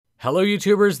Hello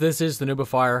YouTubers, this is the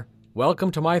noobifier. Welcome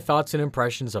to my thoughts and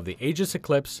impressions of the Aegis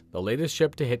Eclipse, the latest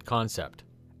ship to hit concept.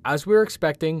 As we were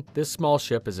expecting, this small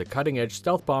ship is a cutting-edge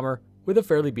stealth bomber with a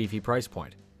fairly beefy price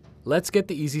point. Let's get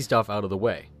the easy stuff out of the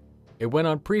way. It went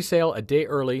on pre-sale a day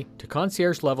early to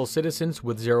concierge-level citizens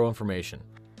with zero information.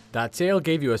 That sale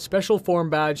gave you a special form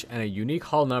badge and a unique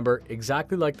hull number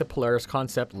exactly like the Polaris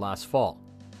concept last fall.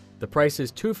 The price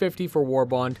is $250 for War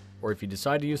Bond, or if you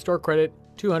decide to use store credit,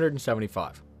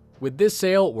 $275. With this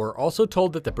sale, we're also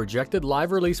told that the projected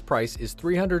live release price is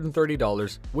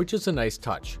 $330, which is a nice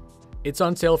touch. It's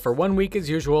on sale for 1 week as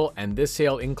usual, and this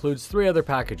sale includes 3 other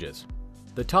packages.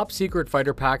 The Top Secret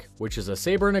Fighter Pack, which is a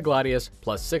Sabre and a Gladius,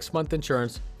 plus 6-month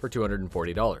insurance for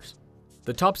 $240.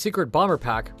 The Top Secret Bomber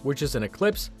Pack, which is an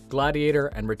Eclipse, Gladiator,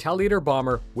 and Retaliator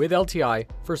bomber with LTI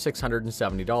for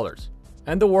 $670.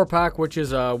 And the War Pack, which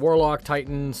is a Warlock,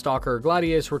 Titan, Stalker,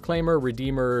 Gladius, Reclaimer,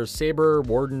 Redeemer, Saber,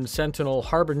 Warden, Sentinel,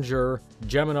 Harbinger,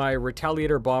 Gemini,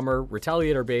 Retaliator Bomber,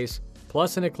 Retaliator Base,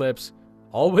 plus an Eclipse,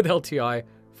 all with LTI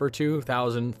for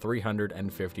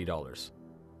 $2,350.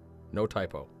 No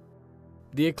typo.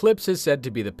 The Eclipse is said to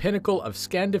be the pinnacle of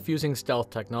scan-diffusing stealth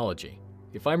technology.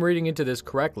 If I'm reading into this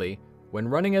correctly, when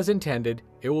running as intended,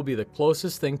 it will be the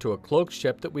closest thing to a cloaked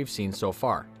ship that we've seen so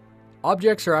far.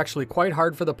 Objects are actually quite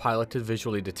hard for the pilot to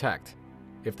visually detect.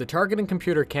 If the targeting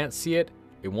computer can't see it,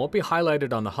 it won't be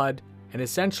highlighted on the HUD, and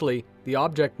essentially, the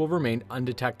object will remain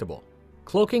undetectable.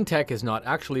 Cloaking tech is not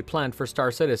actually planned for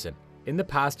Star Citizen. In the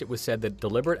past, it was said that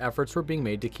deliberate efforts were being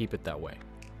made to keep it that way.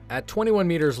 At 21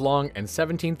 meters long and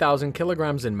 17,000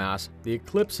 kilograms in mass, the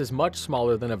Eclipse is much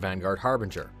smaller than a Vanguard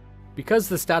Harbinger. Because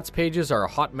the stats pages are a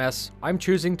hot mess, I'm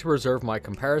choosing to reserve my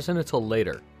comparison until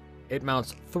later. It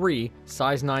mounts 3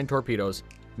 size 9 torpedoes,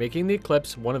 making the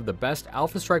Eclipse one of the best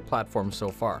Alpha Strike platforms so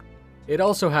far. It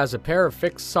also has a pair of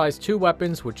fixed size 2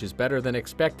 weapons, which is better than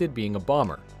expected being a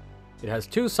bomber. It has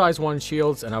 2 size 1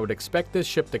 shields, and I would expect this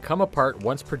ship to come apart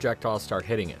once projectiles start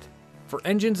hitting it. For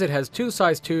engines, it has 2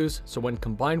 size 2s, so when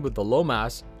combined with the low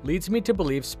mass, leads me to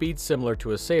believe speed similar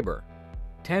to a Sabre.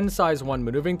 10 size 1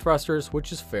 maneuvering thrusters,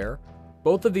 which is fair.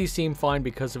 Both of these seem fine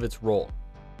because of its role.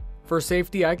 For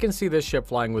safety, I can see this ship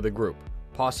flying with a group,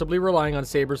 possibly relying on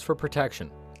Sabres for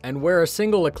protection. And where a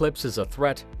single Eclipse is a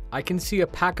threat, I can see a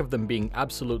pack of them being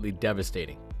absolutely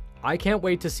devastating. I can't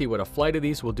wait to see what a flight of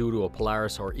these will do to a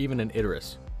Polaris or even an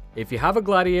Idris. If you have a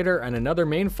Gladiator and another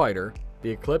main fighter, the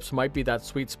Eclipse might be that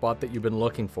sweet spot that you've been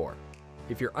looking for.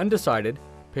 If you're undecided,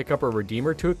 pick up a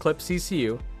Redeemer to Eclipse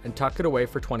CCU and tuck it away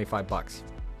for $25.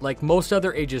 Like most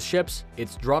other Aegis ships,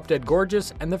 it's drop-dead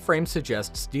gorgeous and the frame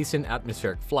suggests decent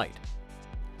atmospheric flight.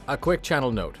 A quick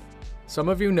channel note. Some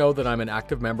of you know that I'm an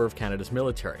active member of Canada's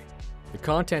military. The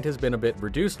content has been a bit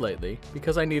reduced lately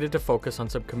because I needed to focus on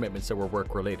some commitments that were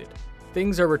work-related.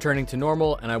 Things are returning to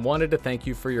normal and I wanted to thank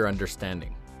you for your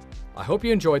understanding. I hope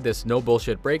you enjoyed this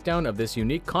no-bullshit breakdown of this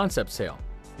unique concept sale.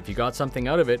 If you got something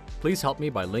out of it, please help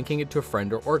me by linking it to a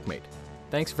friend or orgmate.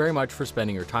 Thanks very much for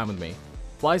spending your time with me.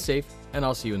 Fly safe, and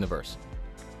I'll see you in the verse.